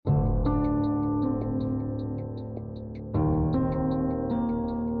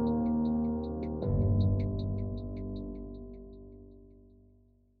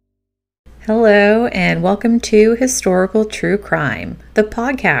Hello, and welcome to Historical True Crime, the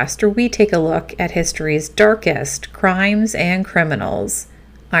podcast where we take a look at history's darkest crimes and criminals.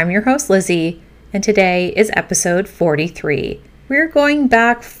 I'm your host, Lizzie, and today is episode 43. We're going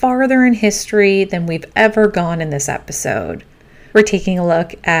back farther in history than we've ever gone in this episode. We're taking a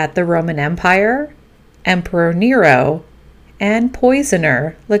look at the Roman Empire, Emperor Nero, and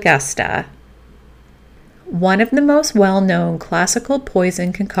poisoner Locusta. One of the most well-known classical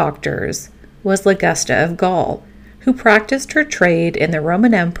poison concoctors was Locusta of Gaul, who practiced her trade in the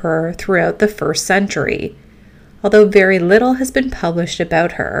Roman Empire throughout the 1st century. Although very little has been published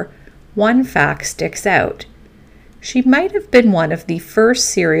about her, one fact sticks out. She might have been one of the first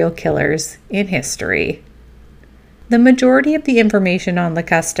serial killers in history. The majority of the information on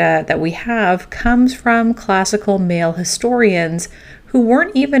Locusta that we have comes from classical male historians who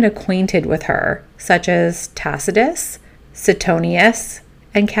weren't even acquainted with her, such as Tacitus, Suetonius,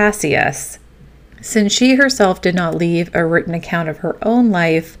 and Cassius. Since she herself did not leave a written account of her own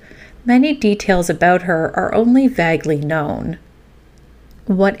life, many details about her are only vaguely known.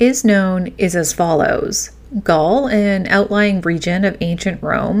 What is known is as follows. Gaul, an outlying region of ancient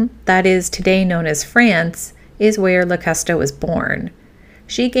Rome that is today known as France, is where Locusta was born.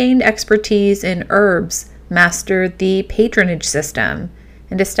 She gained expertise in herbs, mastered the patronage system,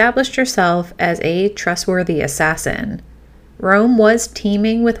 and established herself as a trustworthy assassin. Rome was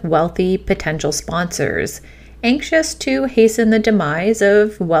teeming with wealthy potential sponsors, anxious to hasten the demise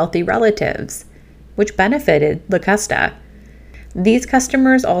of wealthy relatives, which benefited Locusta. These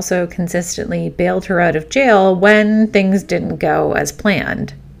customers also consistently bailed her out of jail when things didn't go as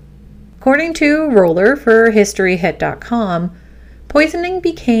planned. According to Roller for HistoryHit.com, poisoning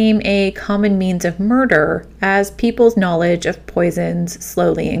became a common means of murder as people's knowledge of poisons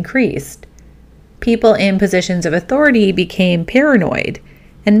slowly increased. People in positions of authority became paranoid,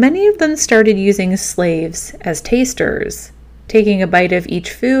 and many of them started using slaves as tasters, taking a bite of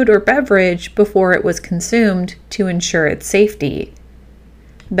each food or beverage before it was consumed to ensure its safety.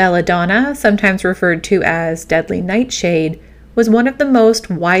 Belladonna, sometimes referred to as deadly nightshade, was one of the most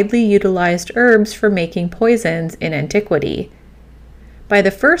widely utilized herbs for making poisons in antiquity. By the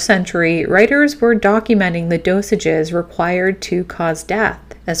 1st century, writers were documenting the dosages required to cause death,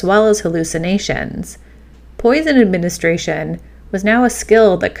 as well as hallucinations. Poison administration was now a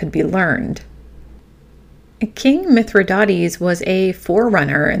skill that could be learned. King Mithridates was a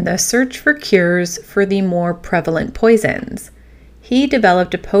forerunner in the search for cures for the more prevalent poisons. He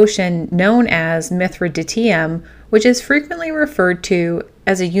developed a potion known as Mithridatium, which is frequently referred to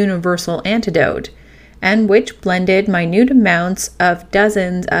as a universal antidote, and which blended minute amounts of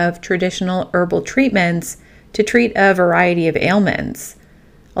dozens of traditional herbal treatments to treat a variety of ailments.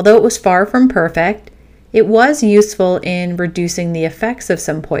 Although it was far from perfect, it was useful in reducing the effects of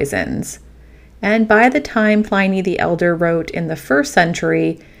some poisons. And by the time Pliny the Elder wrote in the 1st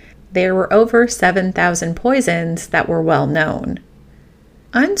century, there were over 7,000 poisons that were well known.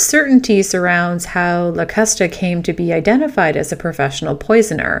 Uncertainty surrounds how Locusta came to be identified as a professional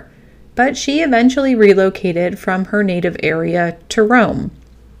poisoner, but she eventually relocated from her native area to Rome.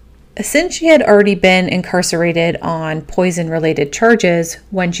 Since she had already been incarcerated on poison-related charges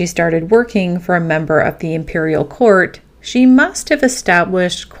when she started working for a member of the Imperial court, she must have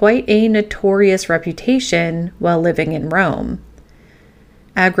established quite a notorious reputation while living in Rome.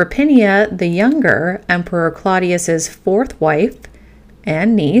 Agrippina the Younger, Emperor Claudius's 4th wife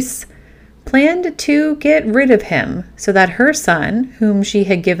and niece, planned to get rid of him so that her son, whom she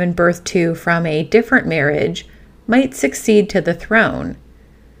had given birth to from a different marriage, might succeed to the throne.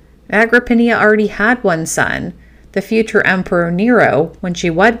 Agrippina already had one son, the future Emperor Nero, when she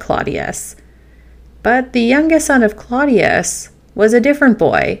wed Claudius. But the youngest son of Claudius was a different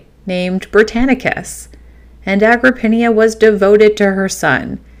boy named Britannicus, and Agrippina was devoted to her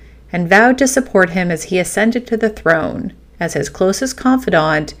son and vowed to support him as he ascended to the throne as his closest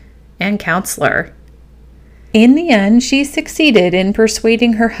confidant and counselor. In the end, she succeeded in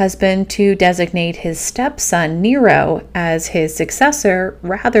persuading her husband to designate his stepson Nero as his successor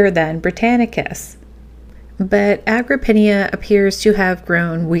rather than Britannicus. But Agrippina appears to have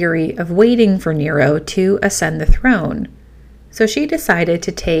grown weary of waiting for Nero to ascend the throne, so she decided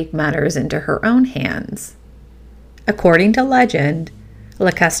to take matters into her own hands. According to legend,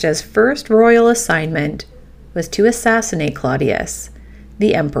 Locusta's first royal assignment was to assassinate Claudius,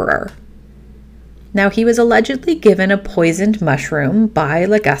 the emperor. Now, he was allegedly given a poisoned mushroom by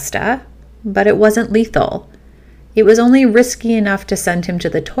Locusta, but it wasn't lethal. It was only risky enough to send him to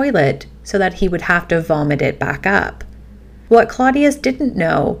the toilet so that he would have to vomit it back up. What Claudius didn't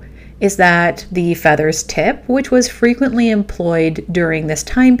know is that the feather's tip, which was frequently employed during this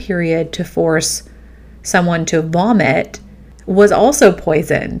time period to force someone to vomit, was also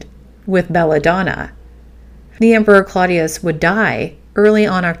poisoned with belladonna. The Emperor Claudius would die early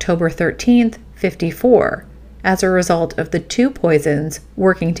on October 13th, 54, as a result of the two poisons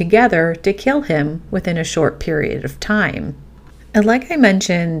working together to kill him within a short period of time. And like I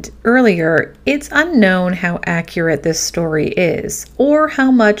mentioned earlier, it's unknown how accurate this story is, or how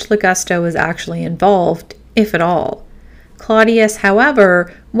much Locusta was actually involved, if at all. Claudius,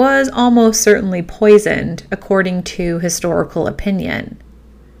 however, was almost certainly poisoned, according to historical opinion.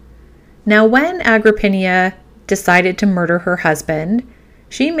 Now, when Agrippina decided to murder her husband,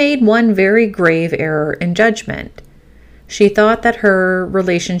 she made one very grave error in judgment. She thought that her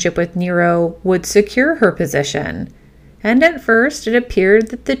relationship with Nero would secure her position, and at first it appeared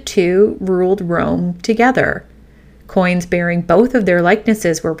that the two ruled Rome together. Coins bearing both of their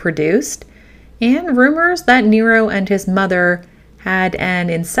likenesses were produced, and rumors that Nero and his mother had an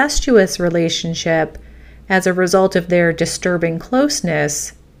incestuous relationship as a result of their disturbing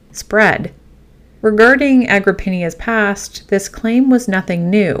closeness spread. Regarding Agrippina's past, this claim was nothing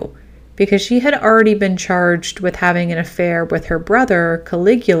new, because she had already been charged with having an affair with her brother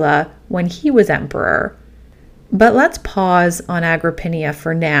Caligula when he was emperor. But let's pause on Agrippina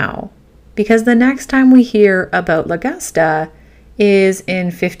for now, because the next time we hear about Locusta is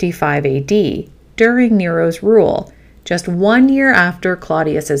in 55 AD, during Nero's rule, just 1 year after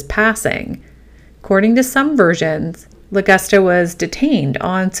Claudius's passing. According to some versions, Locusta was detained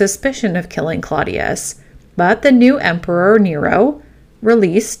on suspicion of killing Claudius, but the new emperor Nero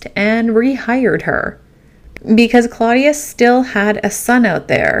released and rehired her. Because Claudius still had a son out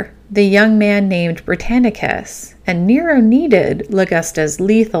there, the young man named Britannicus, and Nero needed Locusta's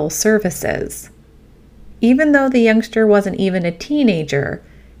lethal services. Even though the youngster wasn't even a teenager,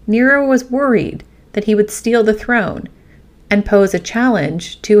 Nero was worried that he would steal the throne and pose a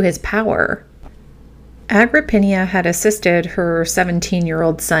challenge to his power. Agrippina had assisted her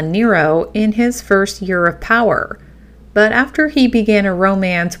 17-year-old son Nero in his first year of power, but after he began a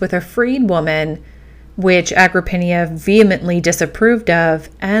romance with a freed woman, which Agrippina vehemently disapproved of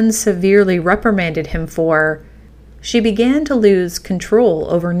and severely reprimanded him for, she began to lose control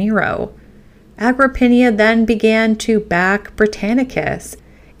over Nero. Agrippina then began to back Britannicus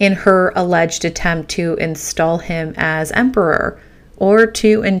in her alleged attempt to install him as emperor or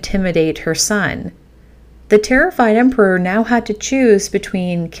to intimidate her son. The terrified emperor now had to choose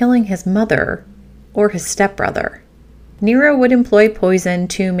between killing his mother or his stepbrother. Nero would employ poison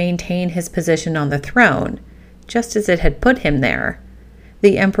to maintain his position on the throne, just as it had put him there.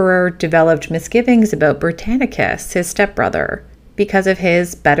 The emperor developed misgivings about Britannicus, his stepbrother, because of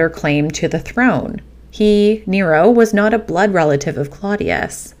his better claim to the throne. He, Nero, was not a blood relative of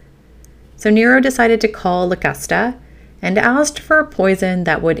Claudius. So Nero decided to call Locusta and asked for a poison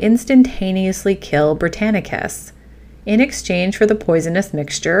that would instantaneously kill Britannicus. In exchange for the poisonous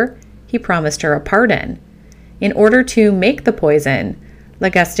mixture, he promised her a pardon. In order to make the poison,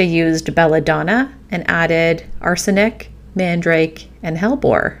 Locusta used belladonna and added arsenic, mandrake, and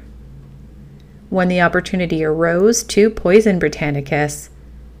hellebore. When the opportunity arose to poison Britannicus,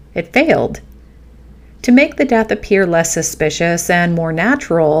 it failed. To make the death appear less suspicious and more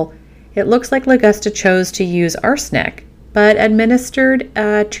natural, it looks like Locusta chose to use arsenic, but administered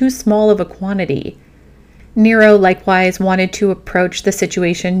too small of a quantity. Nero likewise wanted to approach the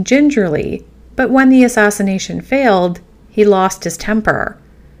situation gingerly, but when the assassination failed, he lost his temper.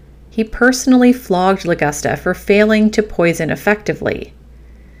 He personally flogged Locusta for failing to poison effectively.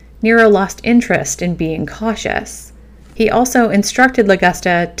 Nero lost interest in being cautious. He also instructed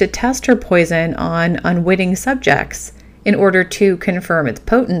Locusta to test her poison on unwitting subjects in order to confirm its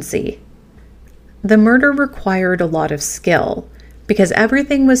potency. The murder required a lot of skill, because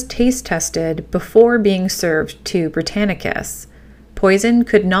everything was taste tested before being served to Britannicus. Poison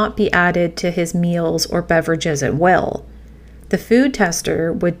could not be added to his meals or beverages at will. The food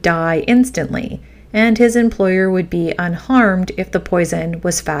tester would die instantly, and his employer would be unharmed if the poison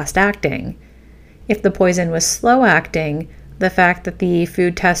was fast-acting. If the poison was slow-acting, the fact that the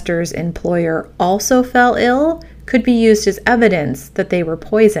food tester's employer also fell ill could be used as evidence that they were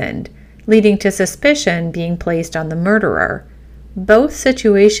poisoned, leading to suspicion being placed on the murderer. Both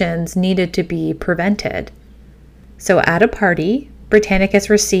situations needed to be prevented. So at a party, Britannicus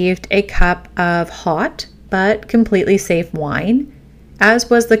received a cup of hot but completely safe wine, as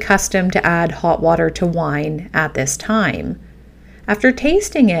was the custom to add hot water to wine at this time. After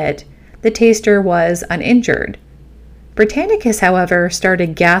tasting it, the taster was uninjured. Britannicus, however,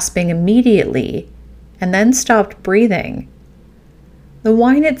 started gasping immediately and then stopped breathing. The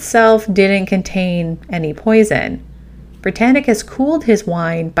wine itself didn't contain any poison. Britannicus cooled his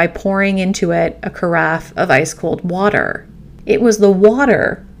wine by pouring into it a carafe of ice-cold water. It was the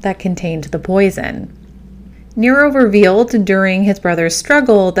water that contained the poison. Nero revealed during his brother's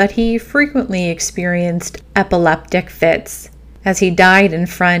struggle that he frequently experienced epileptic fits as he died in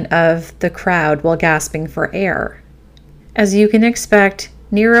front of the crowd while gasping for air. As you can expect,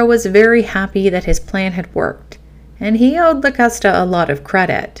 Nero was very happy that his plan had worked, and he owed Locusta a lot of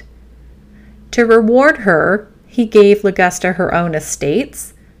credit. To reward her, he gave Locusta her own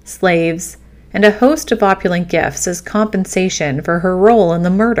estates, slaves, and a host of opulent gifts as compensation for her role in the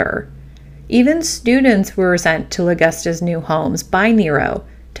murder. Even students were sent to Locusta's new homes by Nero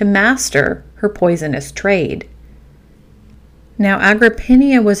to master her poisonous trade. Now,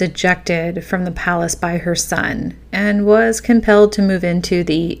 Agrippina was ejected from the palace by her son and was compelled to move into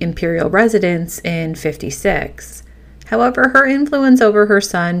the imperial residence in 56. However, her influence over her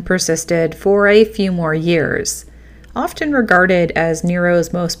son persisted for a few more years, often regarded as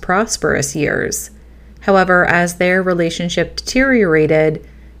Nero's most prosperous years. However, as their relationship deteriorated,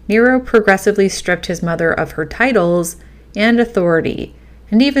 Nero progressively stripped his mother of her titles and authority,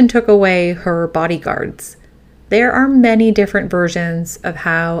 and even took away her bodyguards. There are many different versions of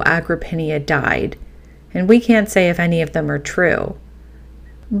how Agrippina died, and we can't say if any of them are true.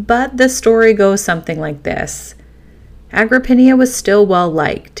 But the story goes something like this. Agrippina was still well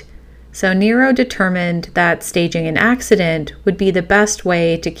liked, so Nero determined that staging an accident would be the best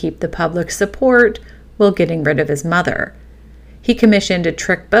way to keep the public support while getting rid of his mother. He commissioned a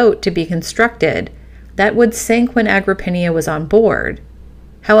trick boat to be constructed that would sink when Agrippina was on board.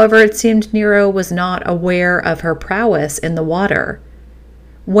 However, it seemed Nero was not aware of her prowess in the water.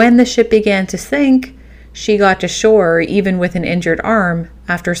 When the ship began to sink, she got to shore even with an injured arm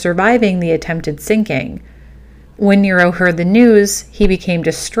after surviving the attempted sinking. When Nero heard the news, he became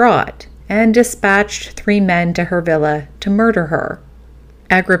distraught and dispatched 3 men to her villa to murder her.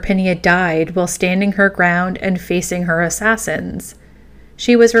 Agrippina died while standing her ground and facing her assassins.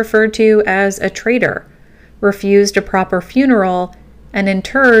 She was referred to as a traitor, refused a proper funeral, and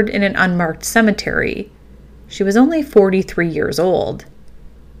interred in an unmarked cemetery. She was only 43 years old.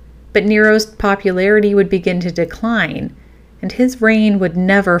 But Nero's popularity would begin to decline, and his reign would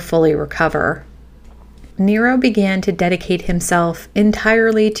never fully recover. Nero began to dedicate himself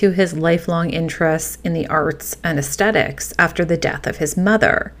entirely to his lifelong interests in the arts and aesthetics after the death of his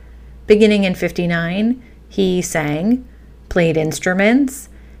mother. Beginning in 59, he sang, played instruments,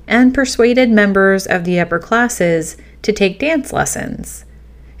 and persuaded members of the upper classes to take dance lessons.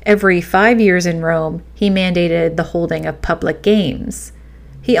 Every 5 years in Rome, he mandated the holding of public games.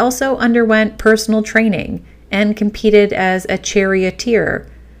 He also underwent personal training and competed as a charioteer,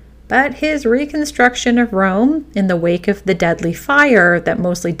 but his reconstruction of Rome in the wake of the deadly fire that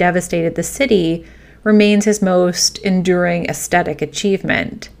mostly devastated the city remains his most enduring aesthetic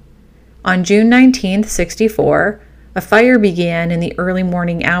achievement. On June 19, 64, a fire began in the early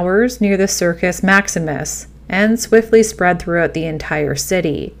morning hours near the Circus Maximus and swiftly spread throughout the entire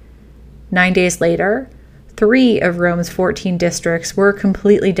city. 9 days later, 3 of Rome's 14 districts were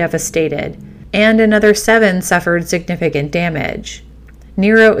completely devastated, and another 7 suffered significant damage.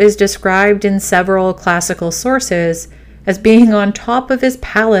 Nero is described in several classical sources as being on top of his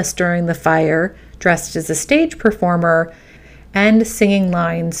palace during the fire, dressed as a stage performer, and singing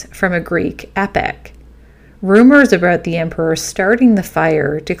lines from a Greek epic. Rumors about the emperor starting the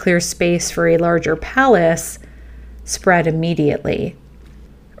fire to clear space for a larger palace spread immediately.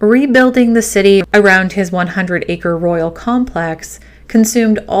 Rebuilding the city around his 100-acre royal complex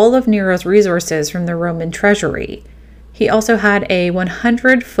consumed all of Nero's resources from the Roman treasury. He also had a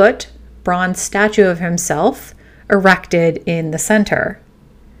 100-foot bronze statue of himself erected in the center.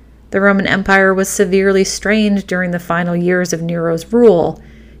 The Roman Empire was severely strained during the final years of Nero's rule.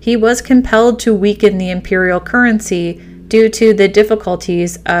 He was compelled to weaken the imperial currency due to the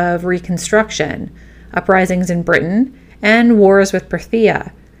difficulties of reconstruction, uprisings in Britain, and wars with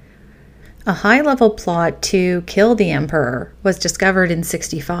Parthia. A high-level plot to kill the emperor was discovered in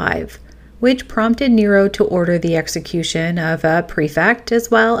 65, which prompted Nero to order the execution of a prefect as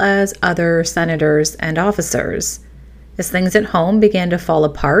well as other senators and officers. As things at home began to fall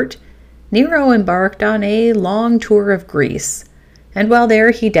apart, Nero embarked on a long tour of Greece, and while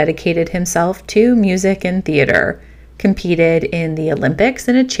there he dedicated himself to music and theater, competed in the Olympics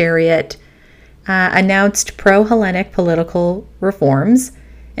in a chariot, announced pro-Hellenic political reforms,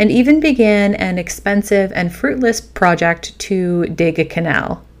 and even began an expensive and fruitless project to dig a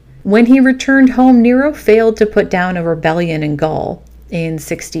canal. When he returned home, Nero failed to put down a rebellion in Gaul in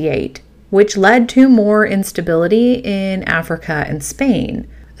 68. which led to more instability in Africa and Spain.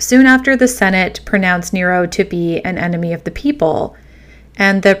 Soon after, the Senate pronounced Nero to be an enemy of the people,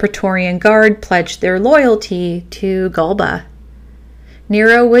 and the Praetorian Guard pledged their loyalty to Galba.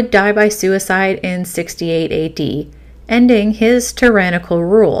 Nero would die by suicide in 68 AD, ending his tyrannical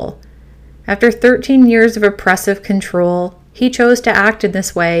rule. After 13 years of oppressive control, he chose to act in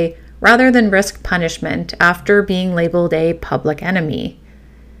this way rather than risk punishment after being labeled a public enemy.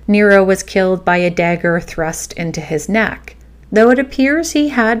 Nero was killed by a dagger thrust into his neck, though it appears he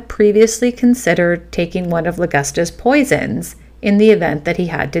had previously considered taking one of Locusta's poisons in the event that he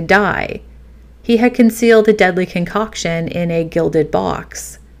had to die. He had concealed a deadly concoction in a gilded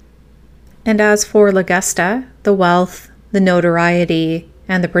box. And as for Locusta, the wealth, the notoriety,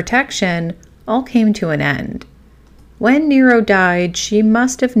 and the protection all came to an end. When Nero died, she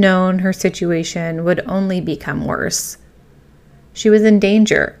must have known her situation would only become worse. She was in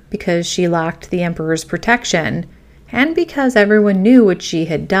danger because she lacked the emperor's protection and because everyone knew what she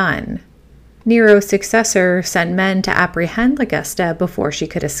had done. Nero's successor sent men to apprehend Locusta before she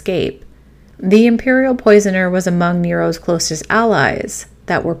could escape. The Imperial poisoner was among Nero's closest allies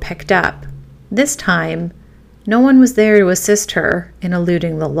that were picked up. This time, no one was there to assist her in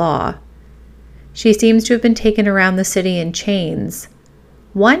eluding the law. She seems to have been taken around the city in chains.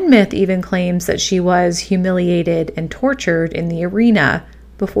 One myth even claims that she was humiliated and tortured in the arena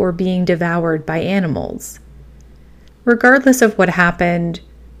before being devoured by animals. Regardless of what happened,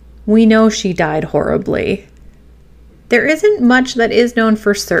 we know she died horribly. There isn't much that is known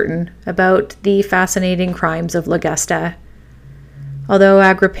for certain about the fascinating crimes of Locusta. Although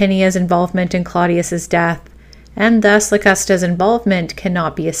Agrippinia's involvement in Claudius's death, and thus Locusta's involvement,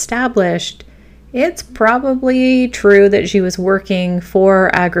 cannot be established, it's probably true that she was working for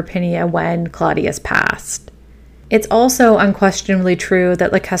Agrippina when Claudius passed. It's also unquestionably true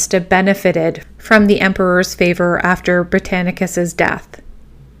that Locusta benefited from the emperor's favor after Britannicus's death.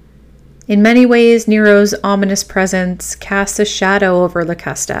 In many ways, Nero's ominous presence casts a shadow over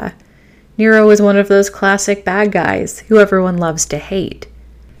Locusta. Nero is one of those classic bad guys who everyone loves to hate.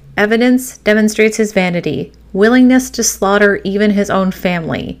 Evidence demonstrates his vanity, willingness to slaughter even his own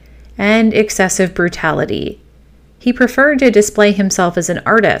family, and excessive brutality. He preferred to display himself as an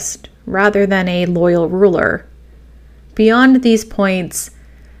artist rather than a loyal ruler. Beyond these points,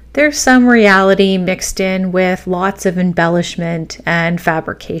 there's some reality mixed in with lots of embellishment and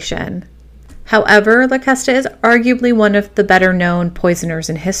fabrication. However, Locusta is arguably one of the better-known poisoners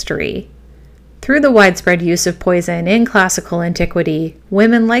in history. Through the widespread use of poison in classical antiquity,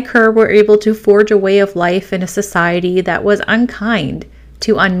 women like her were able to forge a way of life in a society that was unkind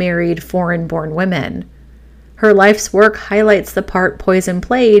to unmarried foreign-born women. Her life's work highlights the part poison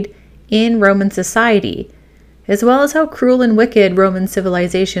played in Roman society, as well as how cruel and wicked Roman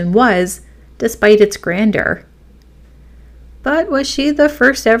civilization was, despite its grandeur. But was she the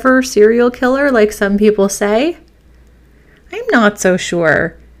first ever serial killer, like some people say? I'm not so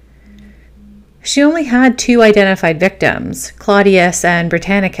sure. She only had 2 identified victims, Claudius and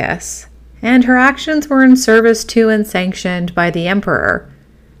Britannicus, and her actions were in service to and sanctioned by the emperor,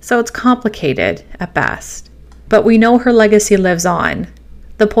 so it's complicated at best. But we know her legacy lives on.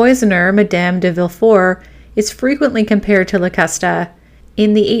 The poisoner, Madame de Villefort, is frequently compared to Locusta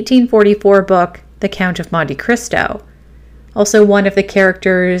in the 1844 book The Count of Monte Cristo. Also, one of the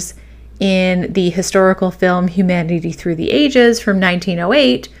characters in the historical film Humanity Through the Ages from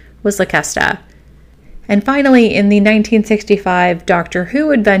 1908 was Locusta. And finally, in the 1965 Doctor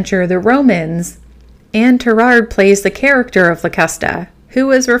Who adventure The Romans, Anne Terrard plays the character of Locusta, who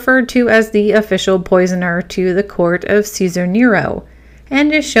is referred to as the official poisoner to the court of Caesar Nero,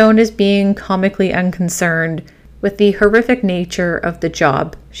 and is shown as being comically unconcerned with the horrific nature of the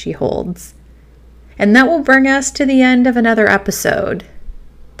job she holds. And that will bring us to the end of another episode.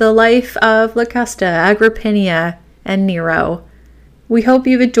 The life of Locusta, Agrippina, and Nero. We hope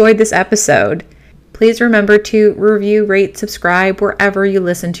you've enjoyed this episode. Please remember to review, rate, subscribe wherever you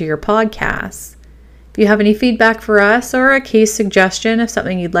listen to your podcasts. If you have any feedback for us or a case suggestion of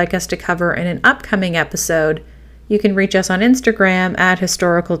something you'd like us to cover in an upcoming episode, you can reach us on Instagram at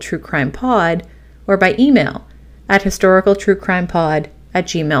historicaltruecrimepod or by email at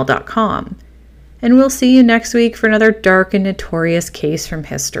historicaltruecrimepod@gmail.com. And we'll see you next week for another dark and notorious case from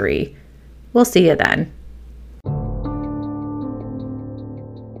history. We'll see you then.